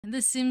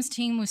The Sims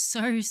team was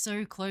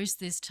so close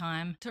this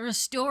time to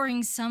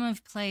restoring some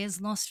of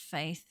players' lost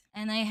faith,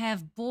 and they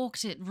have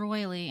balked it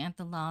royally at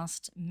the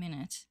last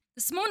minute.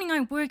 This morning I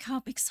woke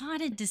up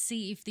excited to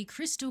see if the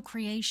Crystal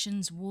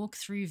Creations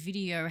walkthrough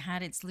video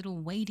had its little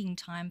waiting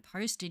time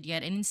posted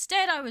yet, and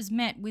instead I was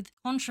met with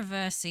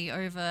controversy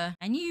over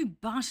a new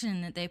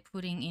button that they're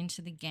putting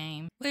into the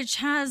game, which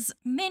has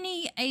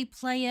many a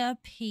player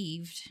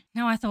peeved.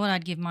 Now I thought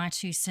I'd give my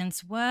 2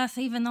 cents worth,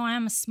 even though I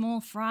am a small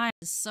fry,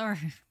 so...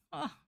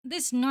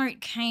 This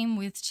note came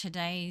with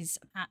today's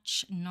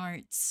patch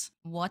notes.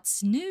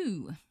 What's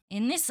new?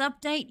 In this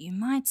update, you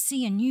might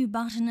see a new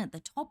button at the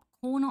top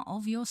corner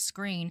of your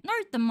screen.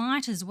 Note the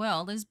might as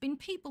well. There's been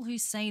people who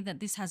say that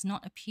this has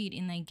not appeared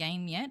in their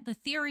game yet. The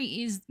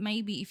theory is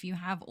maybe if you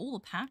have all the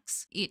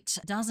packs, it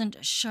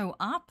doesn't show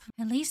up.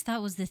 At least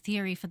that was the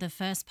theory for the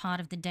first part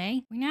of the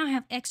day. We now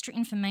have extra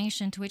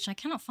information to which I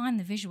cannot find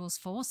the visuals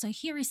for, so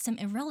here is some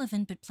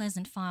irrelevant but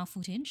pleasant file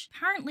footage.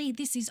 Apparently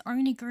this is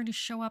only going to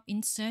show up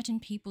in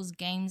certain people's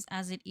games,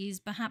 as it is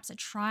perhaps a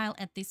trial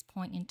at this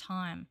point in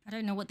time. I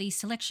don't know what the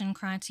selection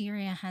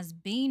criteria has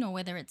been or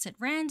whether it's at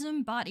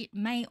random, but it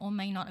may or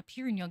may not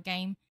appear in your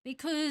game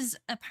because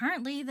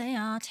apparently they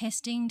are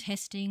testing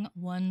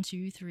 1,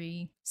 2,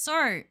 3.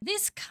 So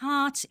this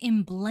cart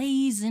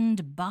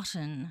emblazoned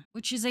button,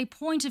 which is a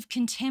point of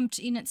contempt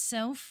in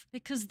itself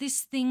because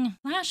this thing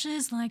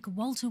flashes like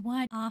Walter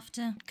White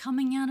after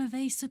coming out of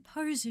a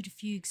supposed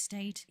fugue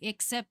state,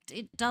 except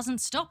it doesn't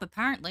stop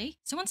apparently.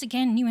 So once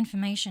again, new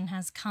information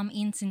has come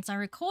in since I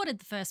recorded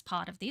the first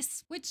part of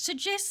this, which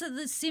suggests that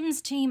the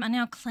Sims team are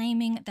now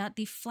claiming that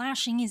the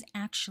flashing is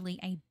actually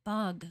a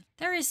bug.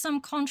 There is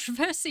some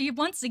controversy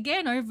once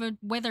again over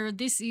whether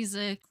this is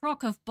a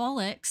crock of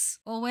bollocks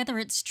or whether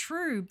it's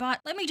true, but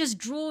let me just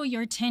draw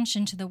your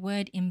attention to the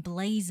word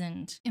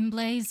emblazoned.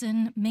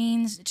 Emblazon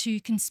means to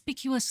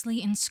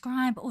conspicuously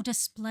inscribe or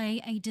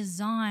display a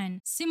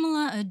design.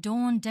 Similar,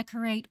 adorn,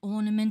 decorate,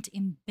 ornament,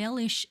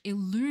 embellish,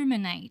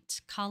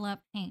 illuminate, color,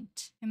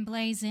 paint.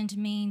 Emblazoned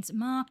means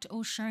marked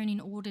or shown in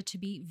order to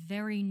be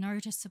very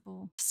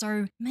noticeable.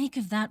 So make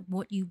of that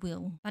what you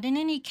will. But in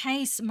any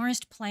case,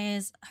 most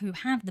players who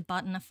have the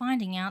button are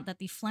finding out that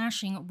the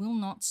flashing will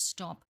not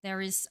stop.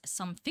 There is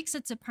some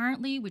fix-its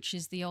apparently, which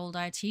is the old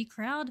IT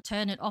crowd.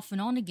 Turn it off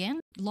and on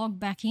again, log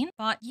back in.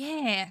 But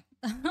yeah,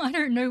 I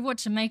don't know what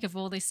to make of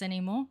all this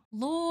anymore.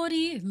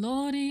 Lordy.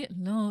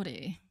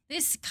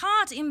 This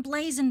cart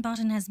emblazoned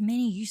button has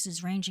many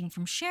uses ranging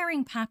from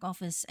sharing pack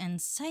offers and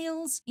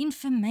sales,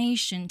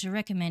 information to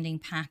recommending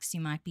packs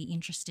you might be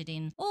interested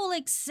in, all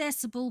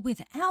accessible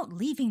without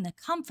leaving the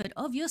comfort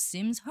of your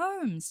Sims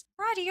homes.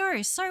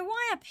 Rightio, so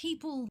why are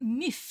people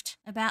miffed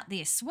about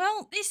this?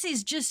 Well, this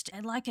is just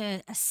like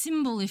a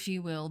symbol, if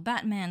you will,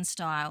 Batman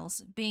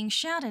styles, being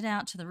shouted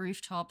out to the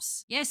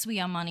rooftops. Yes, we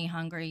are money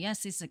hungry.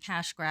 Yes, it's a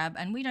cash grab,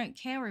 and we don't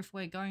care if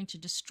we're going to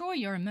destroy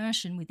your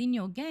immersion within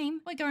your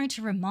game. We're going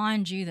to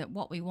remind you that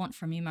what we want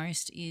from you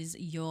most is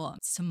your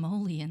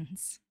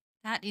simoleons.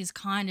 That is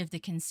kind of the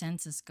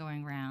consensus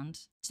going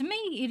round. To me,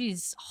 it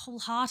is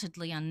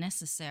wholeheartedly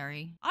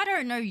unnecessary. I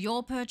don't know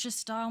your purchase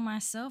style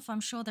myself. I'm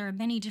sure there are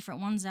many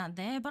different ones out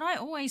there, but I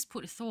always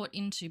put thought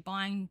into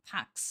buying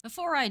packs.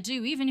 Before I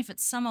do, even if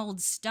it's some old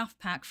stuff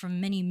pack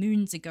from many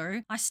moons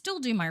ago, I still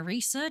do my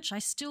research. I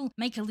still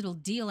make a little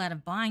deal out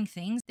of buying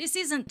things. This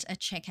isn't a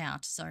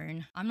checkout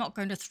zone. I'm not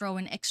going to throw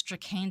an extra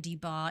candy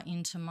bar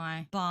into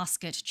my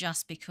basket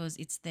just because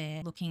it's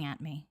there looking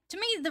at me. To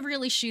me, the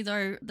real issue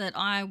though that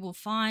I will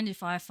find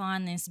if I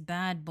find this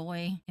bad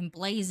boy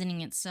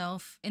emblazoning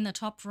itself in the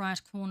top right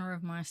corner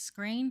of my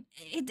screen,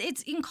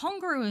 it's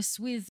incongruous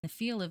with the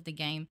feel of the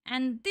game.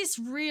 And this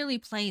really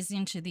plays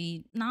into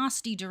the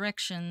nasty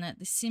direction that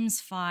The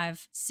Sims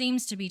 5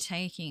 seems to be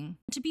taking.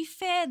 To be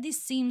fair,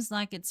 this seems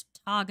like it's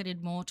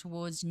targeted more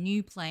towards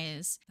new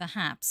players,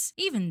 perhaps.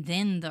 Even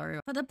then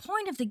though. But the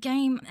point of the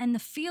game and the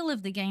feel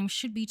of the game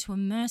should be to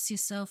immerse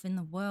yourself in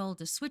the world,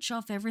 to switch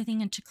off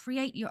everything and to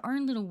create your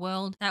own little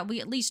world that we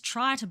at least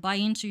try to buy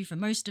into for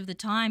most of the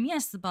time.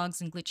 Yes, the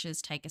bugs and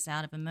glitches take us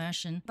out of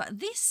immersion, but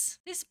this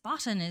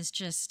button is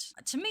just,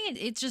 to me,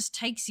 it just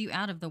takes you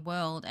out of the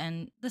world,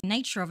 and the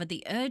nature of it,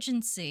 the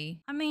urgency.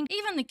 I mean,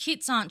 even the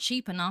kits aren't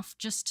cheap enough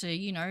just to,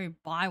 you know,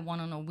 buy one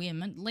on a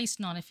whim, at least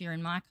not if you're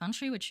in my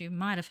country, which you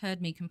might have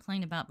heard me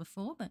complain about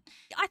before. But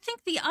I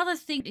think the other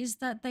thing is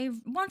that they've,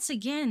 once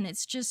again,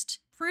 it's just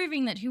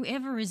proving that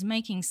whoever is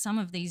making some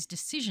of these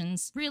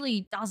decisions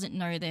really doesn't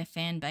know their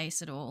fan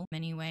base at all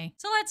anyway.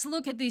 So let's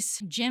look at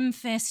this gem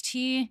fest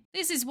here.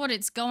 This is what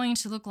it's going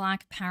to look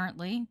like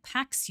apparently.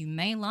 Packs you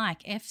may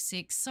like,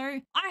 F6.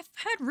 So I've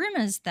heard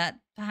rumors that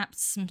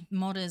perhaps some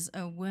modders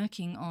are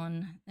working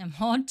on a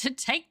mod to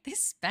take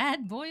this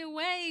bad boy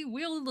away.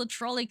 Wheel the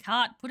trolley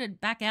cart, put it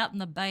back out in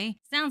the bay.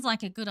 Sounds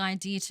like a good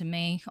idea to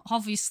me.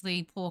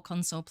 Obviously, poor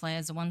console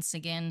players are once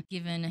again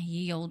given a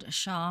yield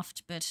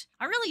shaft, but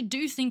I really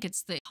do think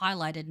it's the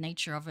highlighted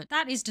nature of it.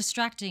 That is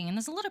distracting, and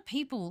there's a lot of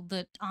people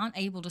that aren't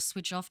able to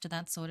switch off to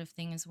that sort of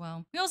thing as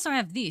well. We also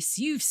have this,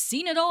 you've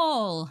seen it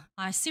all.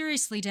 I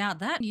seriously doubt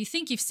that. You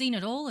think you've seen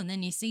it all and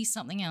then you see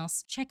something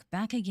else. Check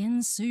back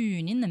again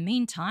soon. In the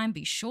meantime,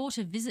 be sure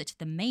to visit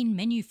the main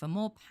menu for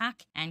more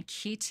pack and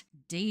kit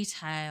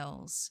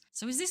details.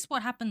 So is this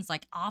what happens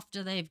like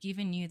after they've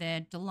given you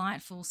their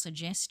delightful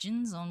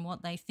suggestions on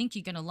what they think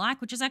you're going to like,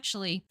 which is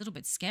actually a little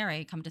bit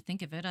scary, come to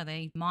think of it. Are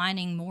they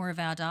mining more of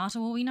our data?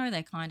 Well, we know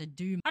they kind of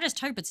do. I just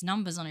hope it's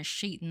numbers on a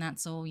sheet and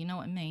that's all, you know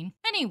what I mean?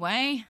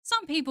 Anyway,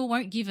 some people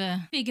won't give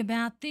a fig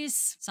about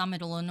this. Some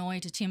it'll annoy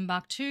to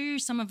Timbuktu.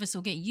 Some of us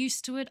will get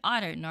used to it. I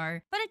don't know.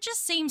 But it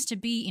just seems to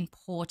be in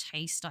poor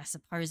taste, I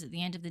suppose, at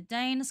the end of the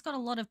day. And it's got a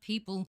lot of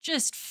people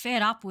just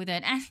fed up with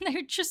it. And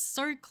they're just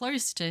so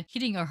close to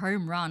hitting a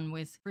home run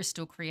with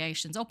Crystal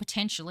Creations, or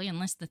potentially,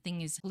 unless the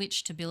thing is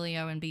glitched to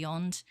Billio and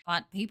beyond.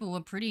 But people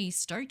were pretty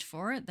stoked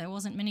for it. There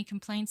wasn't many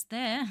complaints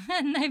there.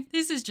 And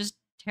this is just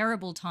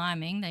terrible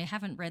timing. They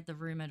haven't read the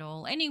room at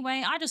all.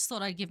 Anyway, I just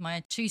thought I'd give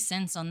my 2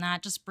 cents on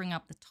that, just bring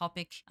up the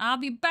topic. I'll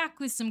be back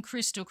with some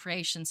Crystal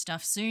Creation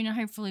stuff soon, and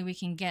hopefully we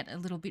can get a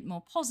little bit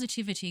more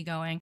positivity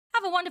going.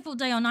 Have a wonderful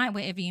day or night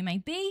wherever you may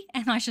be,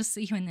 and I shall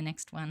see you in the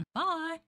next one. Bye!